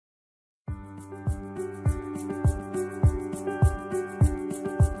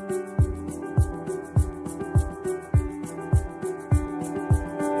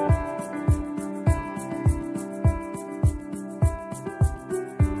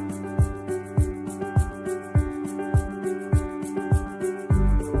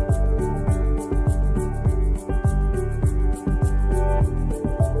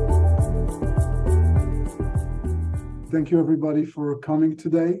Thank you, everybody, for coming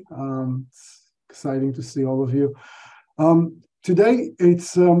today. It's exciting to see all of you. Today,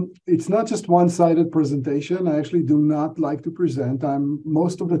 it's not just one-sided presentation. I actually do not like to present.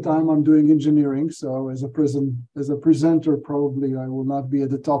 Most of the time I'm doing engineering, so as a presenter, probably I will not be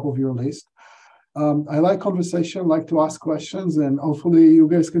at the top of your list. I like conversation, like to ask questions, and hopefully you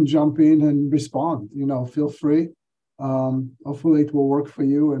guys can jump in and respond. Feel free. Hopefully it will work for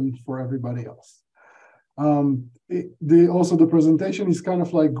you and for everybody else. The presentation is kind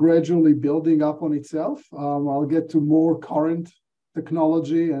of like gradually building up on itself. I'll get to more current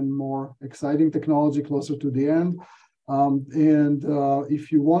technology and more exciting technology closer to the end.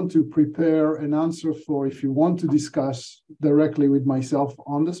 If you want to prepare an answer if you want to discuss directly with myself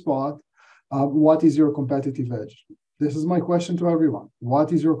on the spot, what is your competitive edge? This is my question to everyone.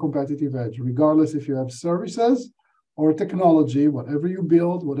 What is your competitive edge? Regardless if you have services or technology, whatever you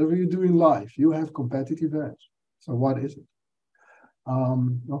build, whatever you do in life, you have competitive edge. So what is it?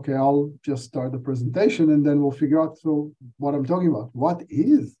 Okay, I'll just start the presentation and then we'll figure out what I'm talking about. What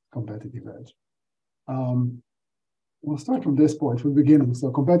is competitive edge? We'll start from this point, from the beginning. So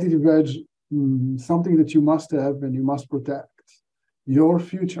competitive edge, something that you must have and you must protect. Your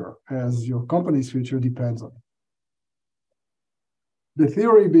future, as your company's future, depends on it. The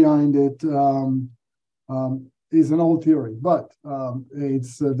theory behind it is an old theory, but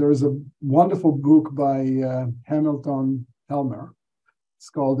there's a wonderful book by Hamilton Helmer. It's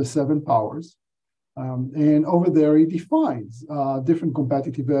called The Seven Powers. And over there, he defines different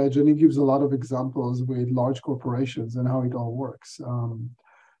competitive edge, and he gives a lot of examples with large corporations and how it all works.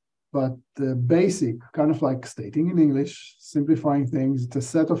 But the basic, kind of like stating in English, simplifying things, it's a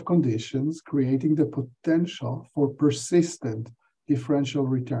set of conditions creating the potential for persistent differential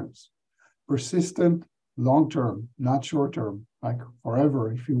returns. Persistent, long-term, not short-term, like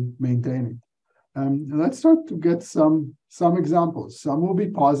forever if you maintain it. Let's start to get some examples. Some will be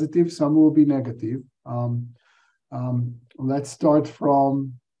positive, some will be negative. Let's start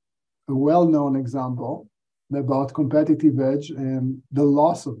from a well-known example about competitive edge and the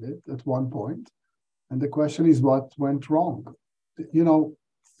loss of it at one point. And the question is, what went wrong?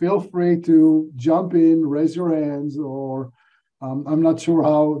 Feel free to jump in, raise your hands, or I'm not sure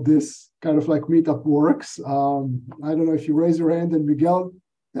how this kind of like meetup works. I don't know if you raise your hand and Miguel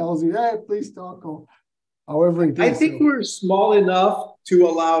tells you, hey, please talk, or however it is. I think we're small enough to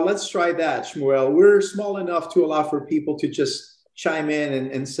allow, let's try that, Shmuel. We're small enough to allow for people to just chime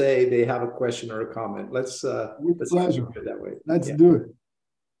in and say they have a question or a comment. Let's pleasure. do it that way. Let's do it.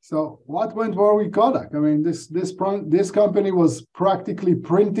 So what went wrong with Kodak? I mean, this company was practically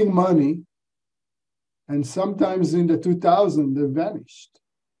printing money, and sometimes in the 2000s, they vanished.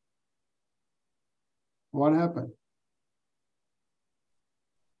 What happened?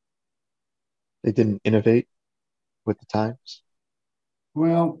 They didn't innovate with the times?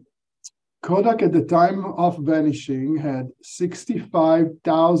 Well, Kodak at the time of vanishing had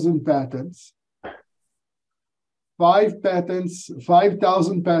 65,000 patents.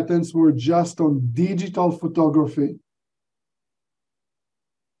 5,000 patents were just on digital photography.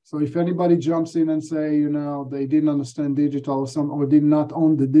 So if anybody jumps in and say, they didn't understand digital or did not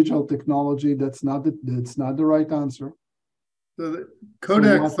own the digital technology, that's not the right answer. So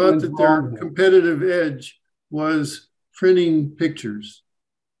Kodak thought that their competitive edge was printing pictures,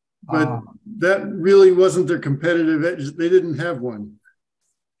 but that really wasn't their competitive edge. They didn't have one.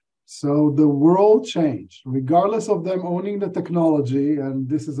 So the world changed, regardless of them owning the technology. And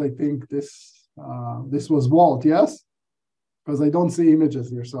this is, I think, this was Walt, yes? Because I don't see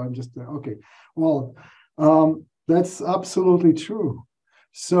images here, so I'm just, okay. Well, that's absolutely true.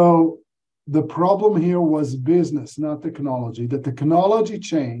 So the problem here was business, not technology. The technology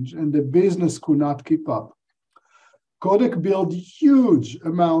changed and the business could not keep up. Kodak built huge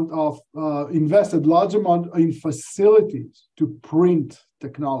amount of, invested large amount in facilities to print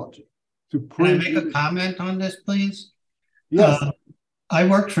technology. Can I make a comment on this, please? Yes. I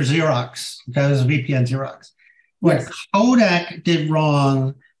worked for Xerox. I was a VP at Xerox. What Kodak did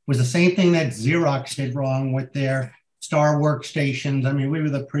wrong was the same thing that Xerox did wrong with their Star workstations. I mean, we were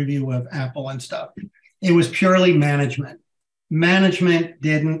the preview of Apple and stuff. It was purely management. Management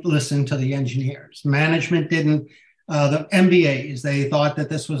didn't listen to the engineers. Management didn't, the MBAs, they thought that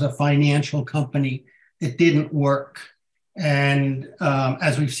this was a financial company. It didn't work. And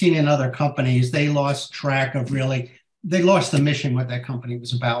as we've seen in other companies, they lost track of they lost the mission, what that company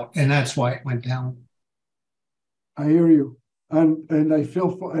was about. And that's why it went down. I hear you. And I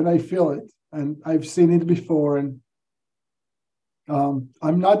feel it. And I've seen it before. And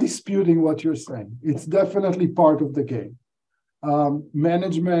I'm not disputing what you're saying. It's definitely part of the game.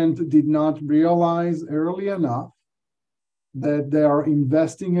 Management did not realize early enough that they are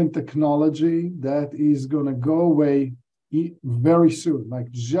investing in technology that is going to go away very soon, like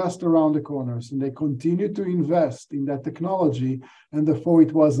just around the corners, and they continue to invest in that technology, and therefore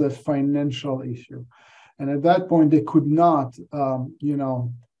it was a financial issue. And at that point, they could not,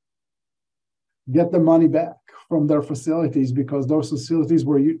 get the money back from their facilities because those facilities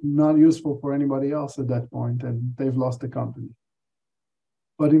were not useful for anybody else at that point, and they've lost the company.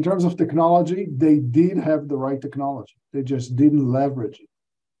 But in terms of technology, they did have the right technology. They just didn't leverage it.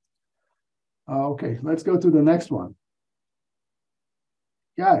 Okay, let's go to the next one.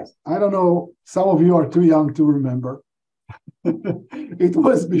 Guys, I don't know, some of you are too young to remember. It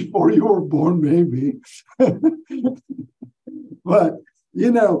was before you were born, maybe. But,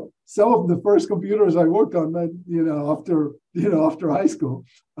 some of the first computers I worked on, after high school,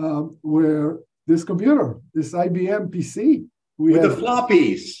 were this computer, this IBM PC. With the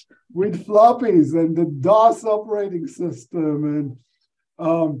floppies. With floppies and the DOS operating system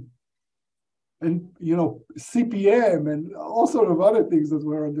and CPM and all sort of other things that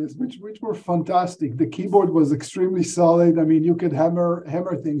were on this, which were fantastic. The keyboard was extremely solid. I mean, you could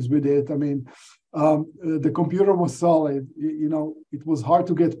hammer things with it. I mean, the computer was solid. It was hard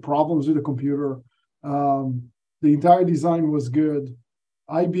to get problems with the computer. The entire design was good.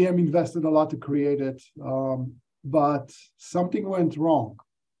 IBM invested a lot to create it, but something went wrong.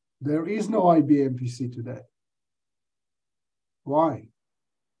 There is no IBM PC today. Why?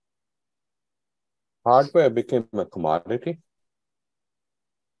 Hardware became a commodity.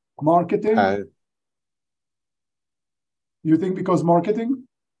 Marketing? You think because marketing?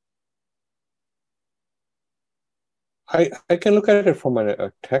 I can look at it from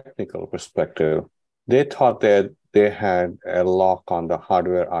a technical perspective. They thought that they had a lock on the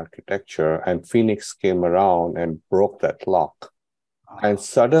hardware architecture, and Phoenix came around and broke that lock. And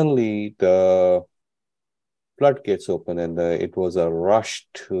suddenly the floodgates opened, and it was a rush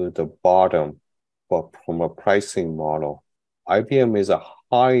to the bottom from a pricing model. IBM is a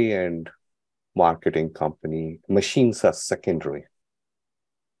high-end marketing company. Machines are secondary.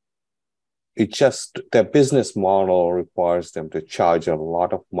 It just, their business model requires them to charge a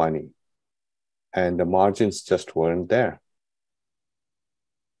lot of money, and the margins just weren't there.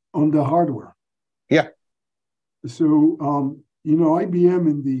 On the hardware? Yeah. So, IBM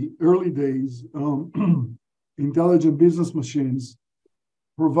in the early days, intelligent business machines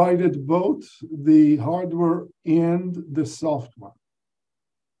provided both the hardware and the software.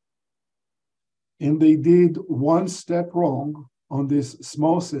 And they did one step wrong on these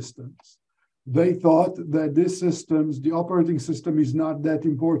small systems. They thought that these systems, the operating system, is not that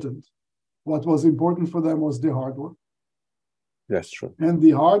important. What was important for them was the hardware. That's true. And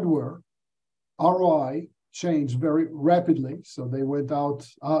the hardware ROI changed very rapidly. So they went out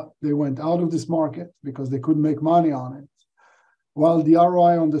of this market because they couldn't make money on it, while the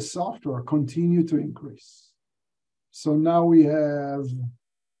ROI on the software continued to increase. So now we have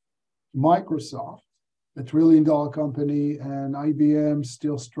Microsoft, a $1 trillion company, and IBM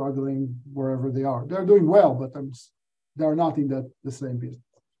still struggling wherever they are. They're doing well, but they're not in the same business.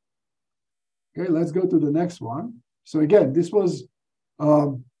 Okay, let's go to the next one. So again, this was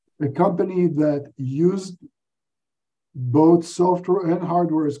a company that used both software and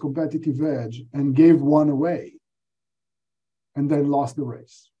hardware as competitive edge and gave one away, and then lost the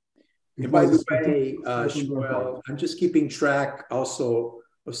race. And by the way, Shmuel, I'm just keeping track also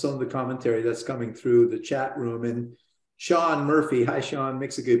of some of the commentary that's coming through the chat room. And Sean Murphy, hi Sean,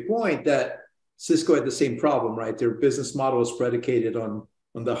 makes a good point that Cisco had the same problem, right? Their business model is predicated on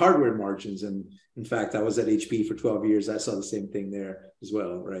the hardware margins. And in fact, I was at HP for 12 years. I saw the same thing there as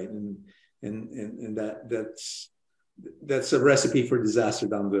well, right? And that's a recipe for disaster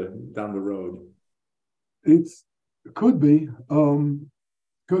down the road. It could be.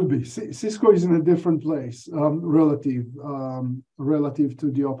 Could be. Cisco is in a different place relative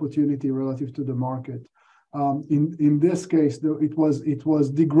to the opportunity, relative to the market. In this case, though, it was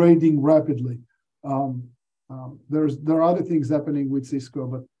degrading rapidly. There are other things happening with Cisco,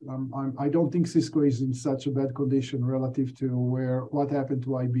 but I don't think Cisco is in such a bad condition relative to what happened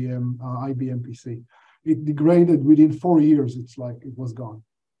to IBM PC. It degraded within 4 years. It's like it was gone.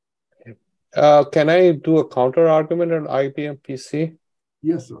 Can I do a counter argument on IBM PC?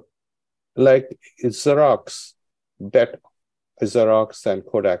 Yes, sir. Like Xerox and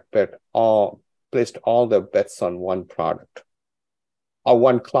Kodak placed all their bets on one product or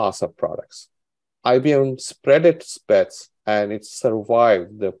one class of products. IBM spread its bets and it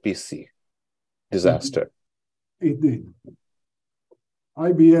survived the PC disaster. It did.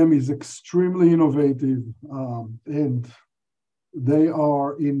 IBM is extremely innovative and they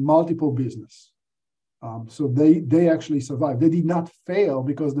are in multiple business. So they actually survived. They did not fail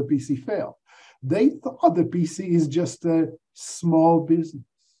because the PC failed. They thought the PC is just a small business.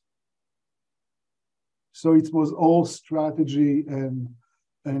 So it was all strategy, and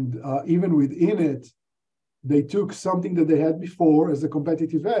even within it, they took something that they had before as a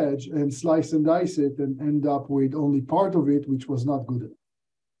competitive edge and slice and dice it and end up with only part of it, which was not good enough.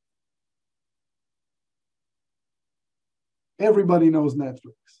 Everybody knows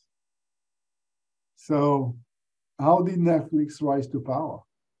Netflix. So how did Netflix rise to power?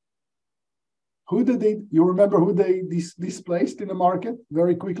 You remember who they displaced in the market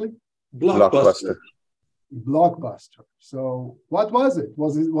very quickly? Blockbuster. Blockbuster. So what was it?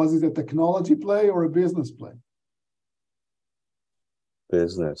 Was it a technology play or a business play?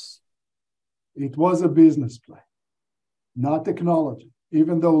 Business. It was a business play, not technology.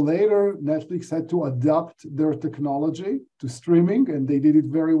 Even though later Netflix had to adapt their technology to streaming, and they did it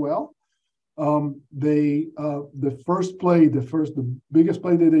very well. The biggest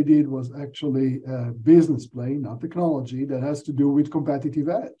play that they did was actually a business play, not technology, that has to do with competitive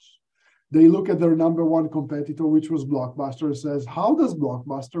edge. They look at their number one competitor, which was Blockbuster, and says, how does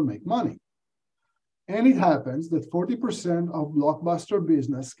Blockbuster make money? And it happens that 40% of Blockbuster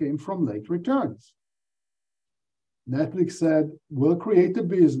business came from late returns. Netflix said, we'll create a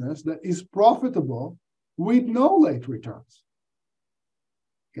business that is profitable with no late returns.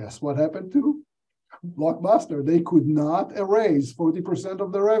 Guess what happened to Blockbuster? They could not erase 40%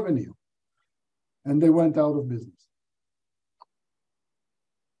 of the revenue, and they went out of business.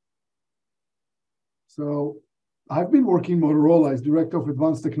 So I've been working Motorola as Director of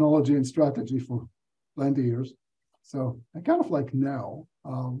Advanced Technology and Strategy for plenty of years. So I kind of like know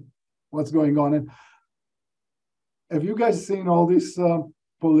what's going on. And have you guys seen all this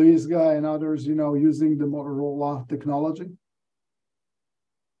police guy and others, using the Motorola technology?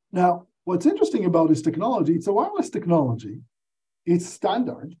 Now, what's interesting about this technology, it's a wireless technology. It's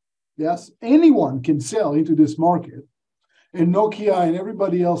standard. Yes, anyone can sell into this market. And Nokia and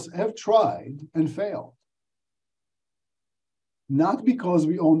everybody else have tried and failed. Not because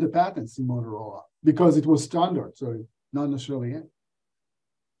we own the patents in Motorola, because it was standard, so not necessarily it.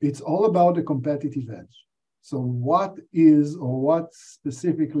 It's all about the competitive edge. So what is, or what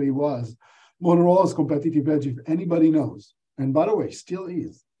specifically was Motorola's competitive edge, if anybody knows, and by the way, still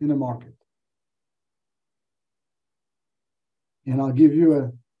is in the market? And I'll give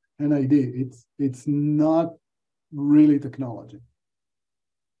you an idea. It's not really technology,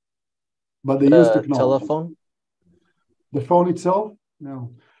 but they use technology. Telephone? The phone itself?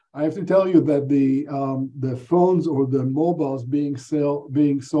 No. I have to tell you that the phones or the mobiles being sold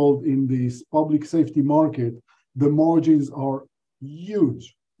in this public safety market, the margins are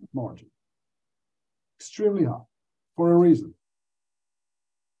huge margin, extremely high, for a reason.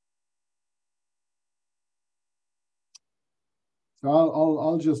 So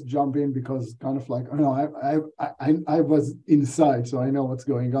I'll just jump in because kind of like, I was inside, so I know what's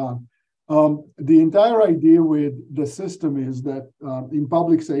going on. The entire idea with the system is that in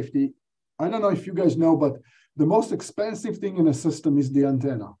public safety, I don't know if you guys know, but the most expensive thing in a system is the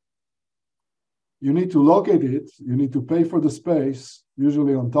antenna. You need to locate it. You need to pay for the space,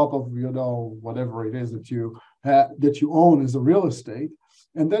 usually on top of, whatever it is that you own as a real estate.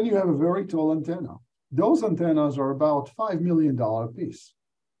 And then you have a very tall antenna. Those antennas are about $5 million a piece.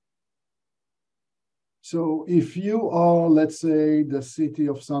 So if you are, let's say, the city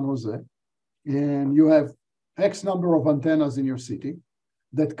of San Jose, and you have X number of antennas in your city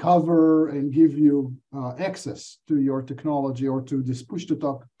that cover and give you access to your technology or to this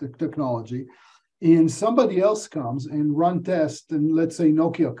push-to-talk technology, and somebody else comes and run tests, and let's say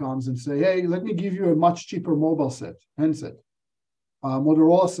Nokia comes and say, hey, let me give you a much cheaper mobile handset.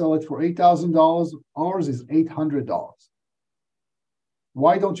 Motorola sell it for $8,000. Ours is $800.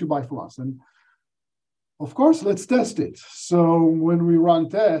 Why don't you buy from us? And of course, let's test it. So when we run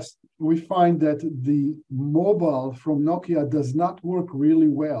tests, we find that the mobile from Nokia does not work really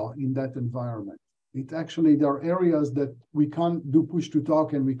well in that environment. There are areas that we can't do push to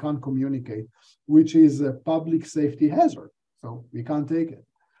talk and we can't communicate, which is a public safety hazard. So we can't take it.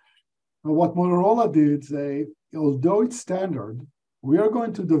 Now, what Motorola did say, although it's standard, we are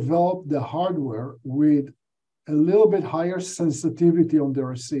going to develop the hardware with a little bit higher sensitivity on the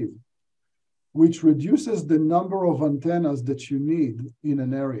receiver, which reduces the number of antennas that you need in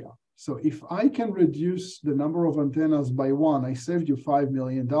an area. So if I can reduce the number of antennas by one, I saved you $5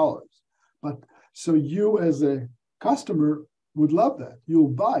 million. But so you as a customer would love that. You'll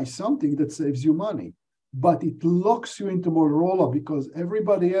buy something that saves you money. but it locks you into Motorola because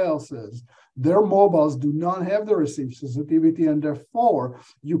everybody else's, their mobiles do not have the receive sensitivity, and therefore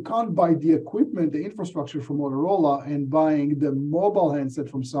you can't buy the equipment, the infrastructure from Motorola and buying the mobile handset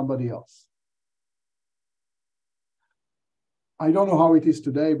from somebody else. I don't know how it is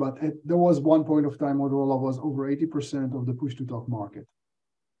today, but there was one point of time Motorola was over 80% of the push-to-talk market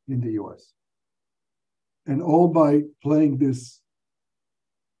in the US. And all by playing this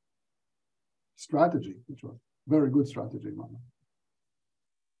strategy, which was a very good strategy.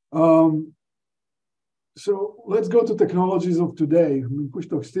 So let's go to technologies of today. I mean,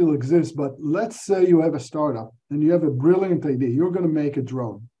 push-to-talk still exists, but let's say you have a startup and you have a brilliant idea. You're going to make a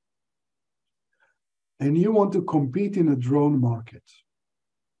drone. And you want to compete in a drone market.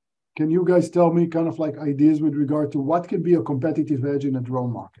 Can you guys tell me kind of like ideas with regard to what could be a competitive edge in a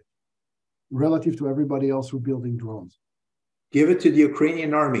drone market relative to everybody else who's building drones? Give it to the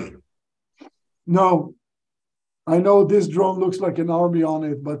Ukrainian army. No, I know this drone looks like an army on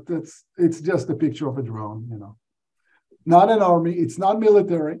it, but it's just a picture of a drone, you know. Not an army, it's not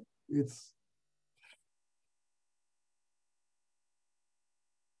military, it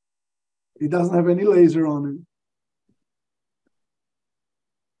doesn't have any laser on it.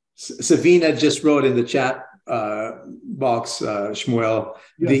 Savina just wrote in the chat box, Shmuel,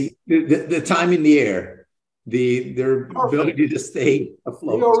 yes. the time in the air, their Perfect. Ability to stay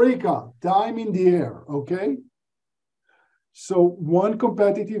afloat. Eureka, time in the air, okay? So one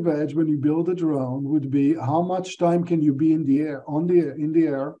competitive edge when you build a drone would be how much time can you be in the air, in the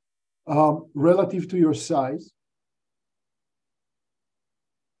air, relative to your size,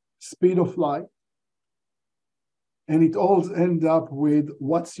 speed of flight, and it all ends up with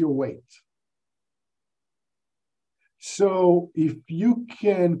what's your weight. So if you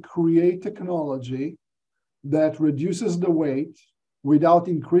can create technology that reduces the weight without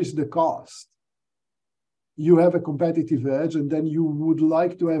increase the cost, you have a competitive edge, and then you would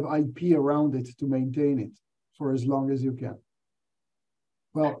like to have IP around it to maintain it for as long as you can.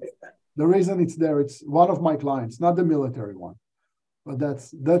 Well, the reason it's there, it's one of my clients, not the military one, but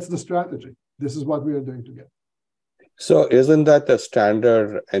that's the strategy. This is what we are doing together. So isn't that the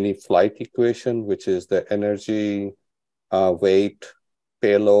standard any flight equation, which is the energy, weight,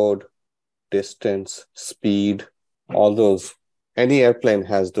 payload, distance, speed, all those? Any airplane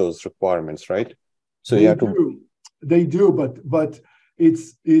has those requirements, right? So they do, but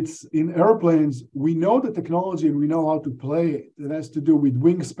it's in airplanes, we know the technology and we know how to play it. It has to do with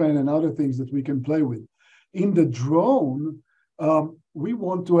wingspan and other things that we can play with. In the drone, we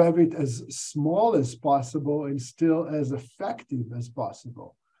want to have it as small as possible and still as effective as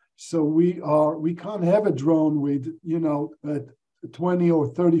possible. So we can't have a drone with, you know, at 20 or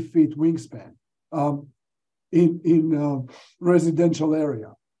 30 feet wingspan in residential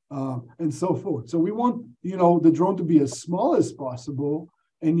area. And so forth. So we want, you know, the drone to be as small as possible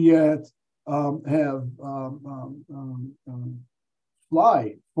and yet have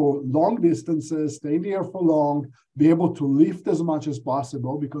fly for long distances, stay in the air for long, be able to lift as much as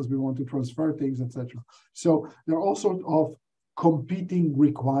possible because we want to transfer things, etc. So there are all sorts of competing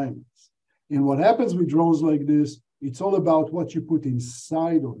requirements. And what happens with drones like this, it's all about what you put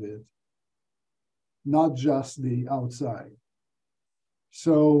inside of it, not just the outside.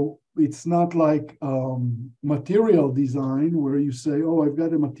 So it's not like material design where you say, oh, I've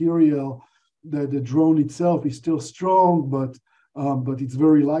got a material that the drone itself is still strong, but it's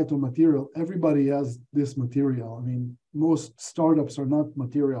very light on material. Everybody has this material. I mean, most startups are not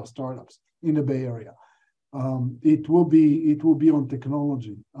material startups in the Bay Area. It will be on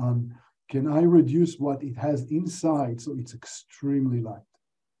technology. Can I reduce what it has inside so it's extremely light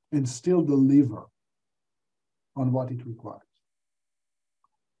and still deliver on what it requires?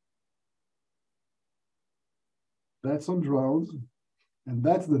 That's on drones. And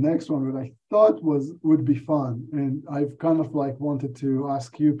that's the next one that I thought would be fun. And I've kind of like wanted to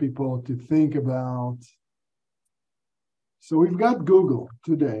ask you people to think about. So we've got Google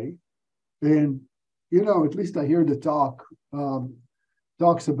today. And, you know, at least I hear the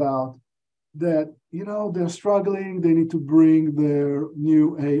talks about that, you know, they're struggling. They need to bring their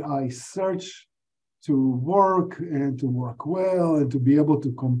new AI search to work and to work well and to be able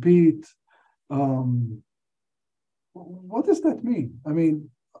to compete. What does that mean? I mean,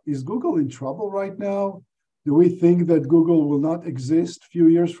 is Google in trouble right now? Do we think that Google will not exist a few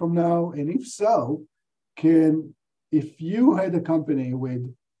years from now? And if so, if you had a company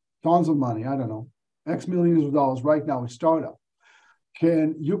with tons of money, I don't know, X millions of dollars right now, a startup,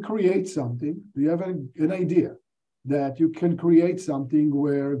 can you create something? Do you have an idea that you can create something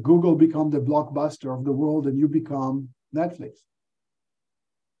where Google become the blockbuster of the world and you become Netflix?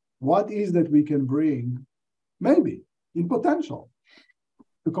 what is that we can bring, maybe in potential,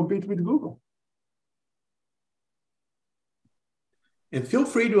 to compete with Google. And feel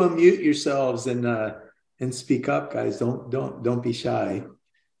free to unmute yourselves and speak up, guys. Don't be shy.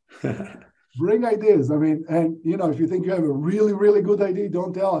 Bring ideas. I mean, and if you think you have a really, really good idea,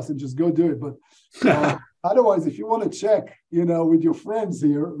 don't tell us and just go do it. But otherwise, if you want to check, with your friends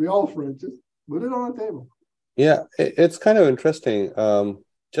here, we all friends, just put it on the table. Yeah, it's kind of interesting.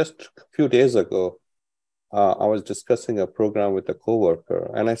 Just a few days ago, I was discussing a program with a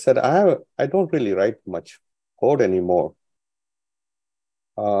coworker, and I said, I don't really write much code anymore,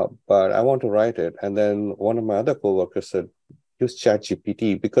 but I want to write it. And then one of my other coworkers said, use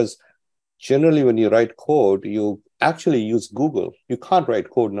ChatGPT, because generally when you write code, you actually use Google. You can't write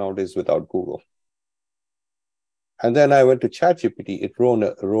code nowadays without Google. And then I went to ChatGPT. It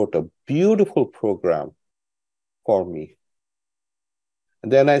wrote a beautiful program for me.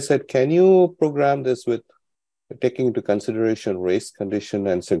 And then I said, can you program this with taking into consideration race condition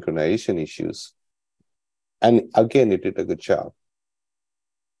and synchronization issues? And again, it did a good job.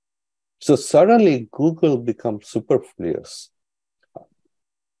 So suddenly Google becomes superfluous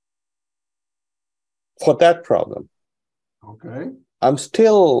for that problem. Okay. I'm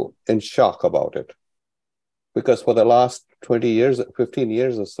still in shock about it, because for the last 20 years, 15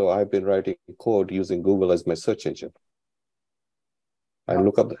 years or so, I've been writing code using Google as my search engine. I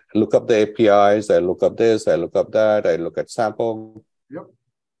look up the APIs, I look up this, I look up that, I look at sample. Yep.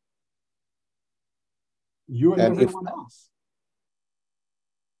 You and everyone else.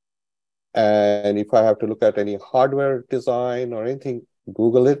 And if I have to look at any hardware design or anything,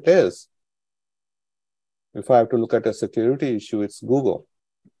 Google it is. If I have to look at a security issue, it's Google.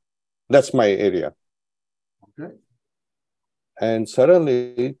 That's my area. Okay. And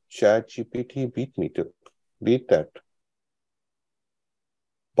suddenly ChatGPT beat that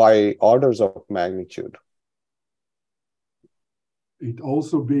by orders of magnitude. It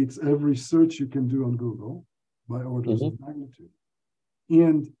also beats every search you can do on Google by orders of magnitude.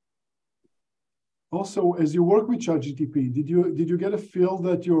 And also, as you work with ChatGPT, did you get a feel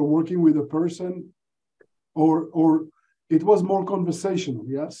that you're working with a person, or it was more conversational?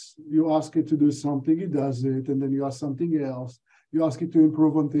 Yes, you ask it to do something, it does it, and then you ask something else. You ask it to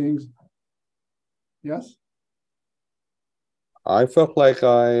improve on things. Yes. I felt like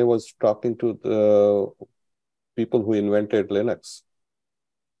I was talking to the people who invented Linux.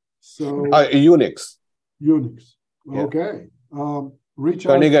 So Unix. Unix. Yeah. Okay.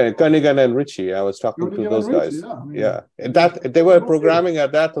 Kernighan and Ritchie. I was talking to those guys. Yeah, that they were programming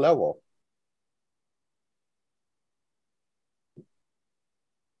at that level.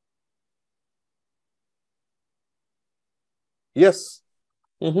 Yes.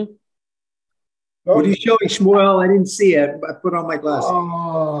 Mm-hmm. What are you showing, Shmuel? I didn't see it. I put on my glasses.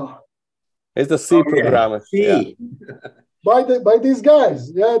 It's the C programmer. C. Yeah. By these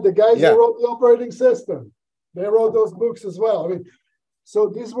guys. Yeah, the guys who wrote the operating system. They wrote those books as well. I mean, so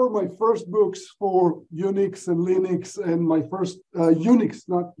these were my first books for Unix and Linux, and my first Unix,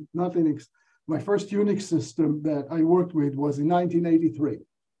 not Linux. My first Unix system that I worked with was in 1983.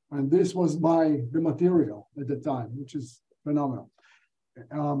 And this was the material at the time, which is phenomenal.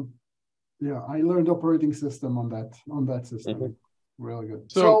 I learned operating system on that system. Mm-hmm. Really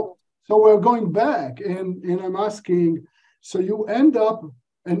good. So we're going back, and I'm asking, so you end up,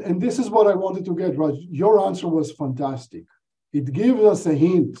 and this is what I wanted to get, Raj. Your answer was fantastic. It gives us a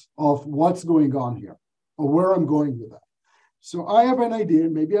hint of what's going on here, or where I'm going with that. So I have an idea,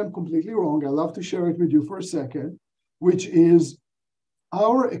 maybe I'm completely wrong. I'd love to share it with you for a second, which is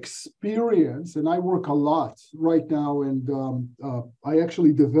our experience, and I work a lot right now, and I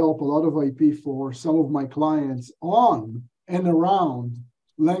actually develop a lot of IP for some of my clients on and around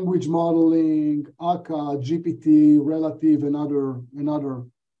language modeling, akka, GPT, relative, and other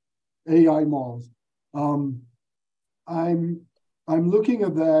AI models. I'm looking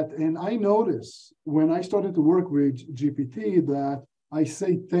at that, and I notice when I started to work with GPT that I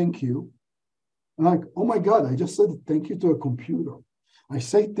say thank you. I'm like, oh my God, I just said thank you to a computer. I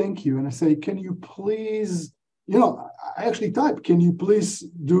say thank you, and I say, can you please, I actually type, can you please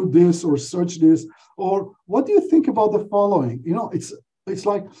do this or search this? Or what do you think about the following? It's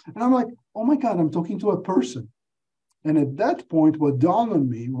like, and I'm like, oh my God, I'm talking to a person. And at that point, what dawned on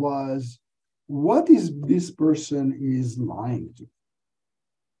me was, what is this person is lying to?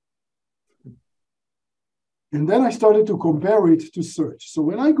 And then I started to compare it to search. So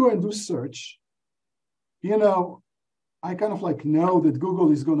when I go and do search, I kind of like know that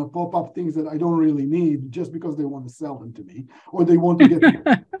Google is going to pop up things that I don't really need just because they want to sell them to me, or they want to get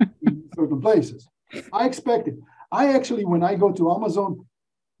in certain places. I expect it. I actually, when I go to Amazon,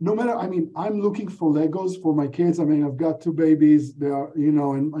 no matter, I mean, I'm looking for Legos for my kids. I mean, I've got two babies. They are, you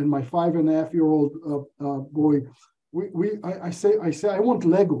know, and my 5.5-year-old boy. I say, I want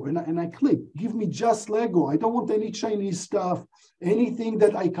Lego, and I click. Give me just Lego. I don't want any Chinese stuff, anything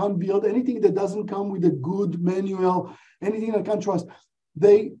that I can't build, anything that doesn't come with a good manual, anything I can't trust.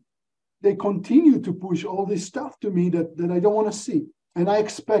 They continue to push all this stuff to me that I don't want to see, and I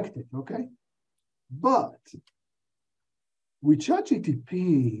expect it. Okay, but with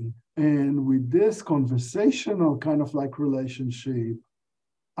ChatGPT and with this conversational kind of like relationship,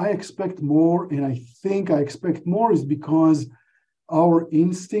 I expect more, and I think I expect more is because our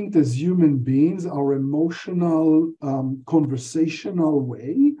instinct as human beings, our emotional, conversational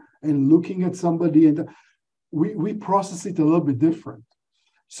way, and looking at somebody, and we process it a little bit different.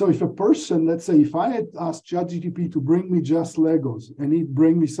 So if a person, let's say, if I had asked ChatGPT to bring me just Legos and he'd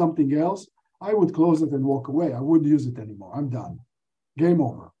bring me something else, I would close it and walk away. I wouldn't use it anymore. I'm done. Game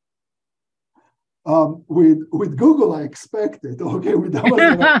over. With Google, I expect it. Okay, with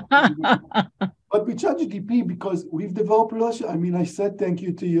Amazon, but with ChatGPT, because we've developed relationship. I mean, I said thank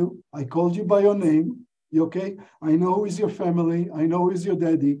you to you. I called you by your name. You okay? I know who is your family. I know who is your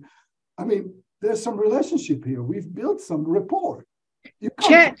daddy. I mean, there's some relationship here. We've built some rapport.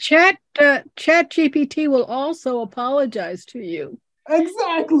 ChatGPT will also apologize to you.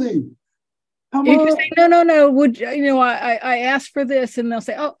 Exactly. You can say, no. Would you know? I asked for this, and they'll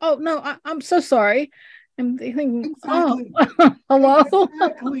say, oh no, I'm so sorry. And they think, exactly. Oh, hello.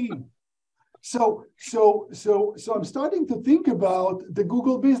 Exactly. So I'm starting to think about the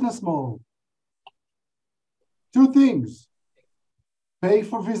Google business model. Two things: pay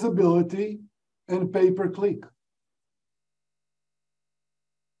for visibility and pay per click.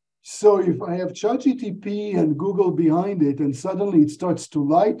 So if I have ChatGPT and Google behind it, and suddenly it starts to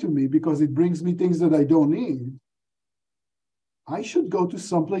lie to me because it brings me things that I don't need, I should go to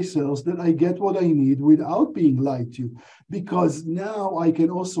someplace else that I get what I need without being lied to, because now I can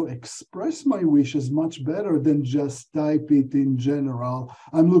also express my wishes much better than just type it in general.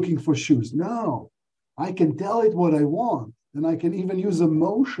 I'm looking for shoes. Now I can tell it what I want, and I can even use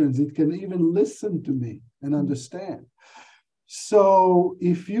emotions. It can even listen to me and understand. So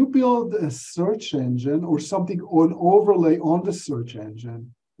if you build a search engine or something, or an overlay on the search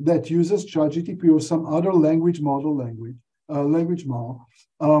engine that uses ChatGPT or some other language model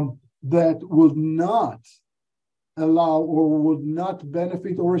that would not allow or would not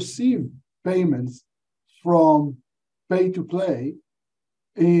benefit or receive payments from pay to play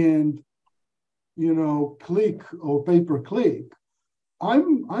and, you know, click or pay per click,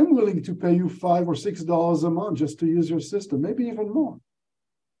 I'm willing to pay you $5 or $6 a month just to use your system, maybe even more.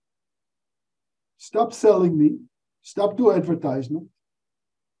 Stop selling me. Stop doing advertisement.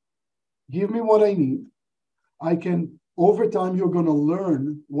 Give me what I need. I can, over time, you're going to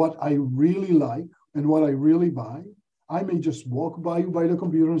learn what I really like and what I really buy. I may just walk by you by the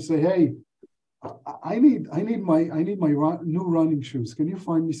computer and say, hey, I need my new running shoes. Can you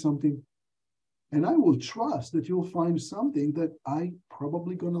find me something? And I will trust that you'll find something that I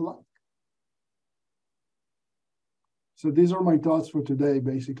probably gonna like. So these are my thoughts for today,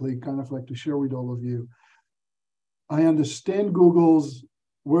 basically, kind of like to share with all of you. I understand Google's,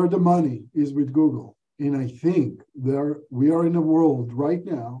 where the money is with Google. And I think we are in a world right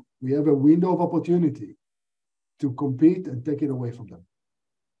now, we have a window of opportunity to compete and take it away from them.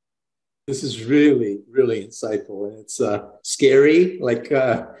 This is really, really insightful. And it's scary, like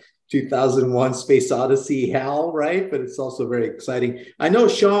 2001 Space Odyssey HAL, right? But it's also very exciting. I know,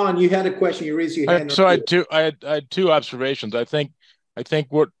 Sean, you had a question. You raised your hand. So I had two observations. I think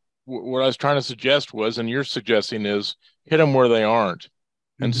what I was trying to suggest was, and you're suggesting, is hit them where they aren't.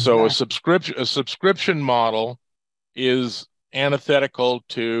 And so a subscription model is antithetical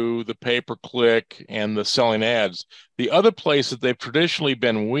to the pay-per-click and the selling ads. The other place that they've traditionally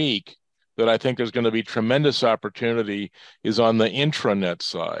been weak, that I think there's going to be tremendous opportunity, is on the intranet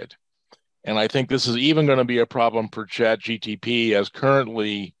side. And I think this is even going to be a problem for ChatGPT as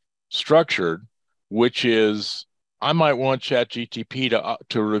currently structured, which is I might want ChatGPT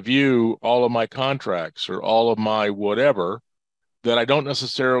to review all of my contracts or all of my whatever that I don't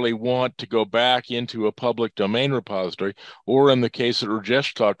necessarily want to go back into a public domain repository, or in the case that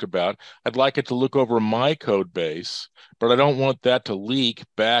Rajesh talked about, I'd like it to look over my code base, but I don't want that to leak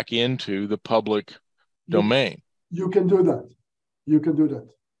back into the public domain. You can do that. You can do that.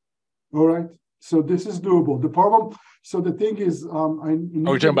 All right. So this is doable. The problem, so the thing is, are we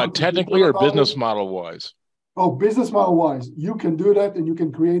talking about technically or business model wise? Oh, business model wise, you can do that, and you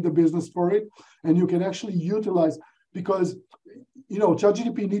can create the business for it, and you can actually utilize, because, you know,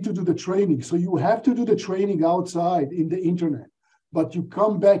 ChatGPT need to do the training. So you have to do the training outside in the internet. but you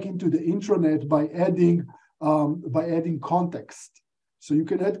come back into the intranet by adding context. So you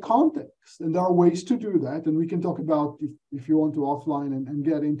can add context, and there are ways to do that, and we can talk about if you want to offline and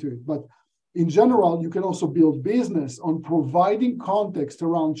get into it. But in general, you can also build business on providing context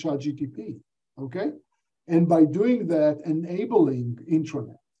around ChatGPT, okay? And by doing that, enabling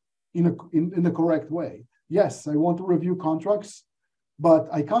intranet in the correct way. Yes, I want to review contracts, but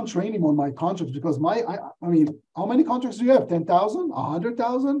I can't train him on my contracts because I mean, how many contracts do you have? 10,000?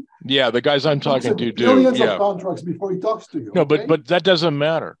 100,000? Yeah, the guys I'm talking to do. Millions of contracts before he talks to you. No, okay? but that doesn't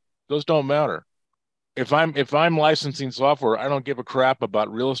matter. Those don't matter. If I'm licensing software, I don't give a crap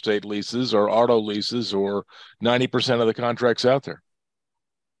about real estate leases or auto leases or 90% of the contracts out there.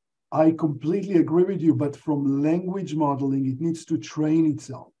 I completely agree with you, but from language modeling, it needs to train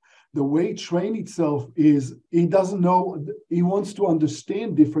itself. The way it trains itself is it doesn't know, it wants to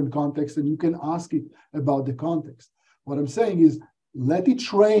understand different contexts, and you can ask it about the context. What I'm saying is let it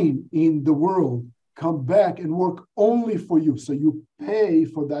train in the world, come back and work only for you. So you pay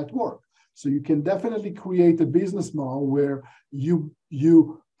for that work. So you can definitely create a business model where you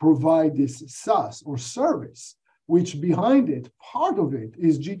provide this SaaS or service, which behind it, part of it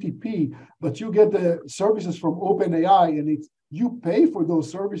is GTP, but you get the services from OpenAI, and you pay for those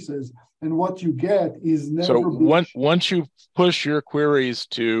services, and what you get is never. So once you push your queries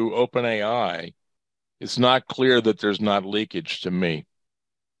to OpenAI, it's not clear that there's not leakage to me.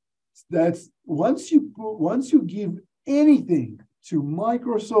 That's once you give anything to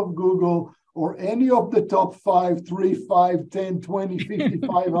Microsoft, Google, or any of the top 5, 3, 5, 10, 20, 50,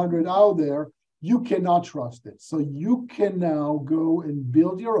 500 out there, you cannot trust it. So you can now go and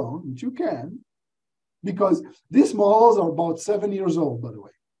build your own, which you can, because these models are about 7 years old, by the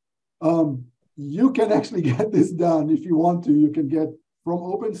way. You can actually get this done if you want to. You can get from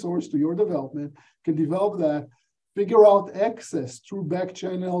open source to your development, can develop that, figure out access through back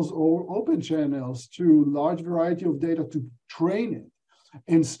channels or open channels to large variety of data to train it,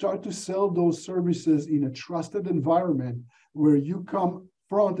 and start to sell those services in a trusted environment where you come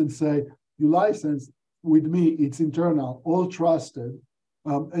front and say, you license with me, it's internal, all trusted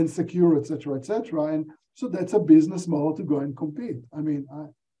and secure, et cetera, et cetera. And so that's a business model to go and compete. I mean,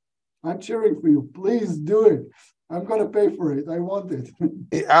 I'm cheering for you. Please do it. I'm going to pay for it. I want it.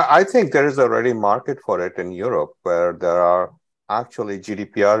 I think there is a ready market for it in Europe where there are actually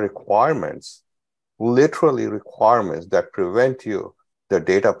GDPR requirements, literally requirements that prevent you, the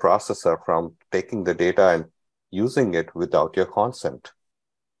data processor, from taking the data and using it without your consent.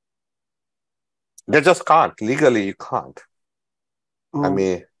 They just can't. Legally, you can't. I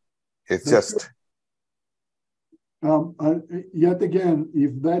mean, it's just... Yet again,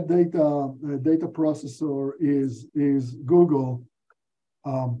 if that data processor is Google,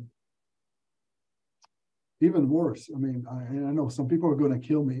 even worse. I mean, I know some people are going to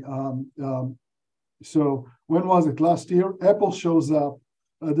kill me. So when was it? Last year, Apple shows up.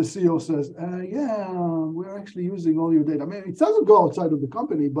 The CEO says, "Yeah, we're actually using all your data." I mean, it doesn't go outside of the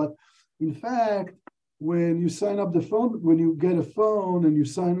company, but in fact, when you sign up the phone, when you get a phone and you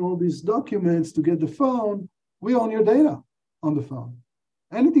sign all these documents to get the phone, we own your data on the phone.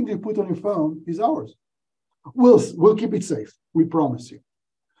 Anything you put on your phone is ours. We'll keep it safe. We promise you.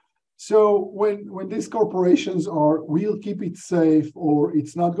 So when these corporations are, we'll keep it safe, or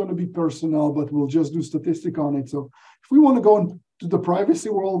it's not going to be personal, but we'll just do statistic on it. So if we want to go into the privacy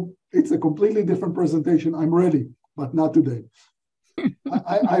world, it's a completely different presentation. I'm ready, but not today.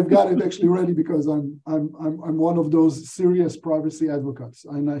 I've got it actually ready because I'm one of those serious privacy advocates,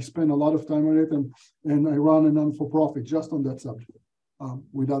 and I spend a lot of time on it, and I run a non-for-profit just on that subject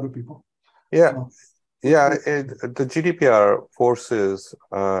with other people. Yeah, the GDPR forces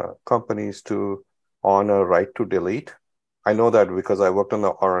companies to honor right to delete. I know that because I worked on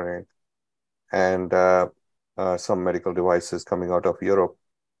the RNA and some medical devices coming out of Europe,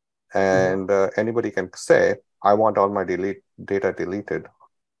 and anybody can say, I want all my data deleted,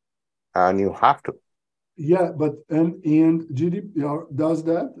 and you have to. Yeah, but and GDPR does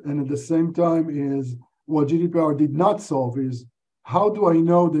that, and at the same time is what GDPR did not solve is how do I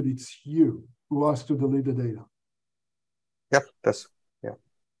know that it's you who asked to delete the data? Yep,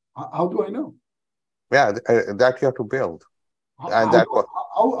 How do I know? Yeah, that you have to build.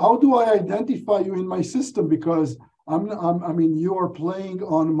 How do I identify you in my system? Because I mean, you are playing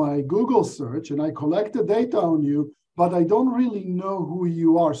on my Google search, and I collect the data on you, but I don't really know who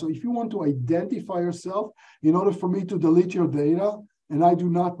you are. So if you want to identify yourself in order for me to delete your data, and I do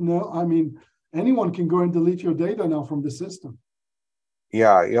not know, I mean, anyone can go and delete your data now from the system.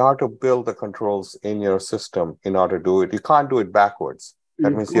 Yeah, you have to build the controls in your system in order to do it. You can't do it backwards.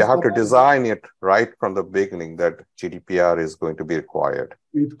 That means you have to design it right from the beginning that GDPR is going to be required.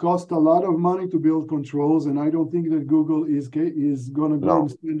 It costs a lot of money to build controls, and I don't think that Google is going to go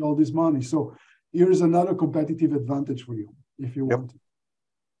and spend all this money. So here's another competitive advantage for you if you want.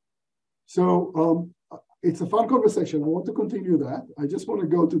 So it's a fun conversation. I want to continue that. I just want to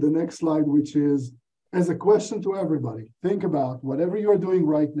go to the next slide, which is as a question to everybody. Think about whatever you're doing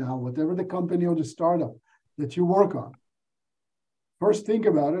right now, whatever the company or the startup that you work on. First, think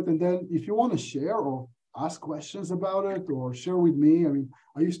about it, and then if you want to share or ask questions about it or share with me. I mean,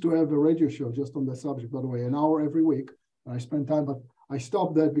 I used to have a radio show just on the subject, by the way, an hour every week. And I spent time, but I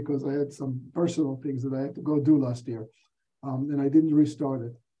stopped that because I had some personal things that I had to go do last year. And I didn't restart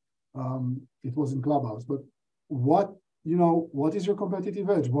it. It was in Clubhouse. But what is your competitive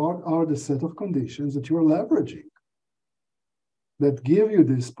edge? What are the set of conditions that you are leveraging that give you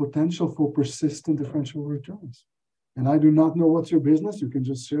this potential for persistent differential returns? And I do not know what's your business. You can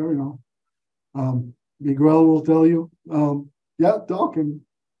just share, Miguel will tell you, talk, and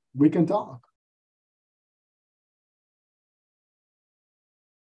we can talk.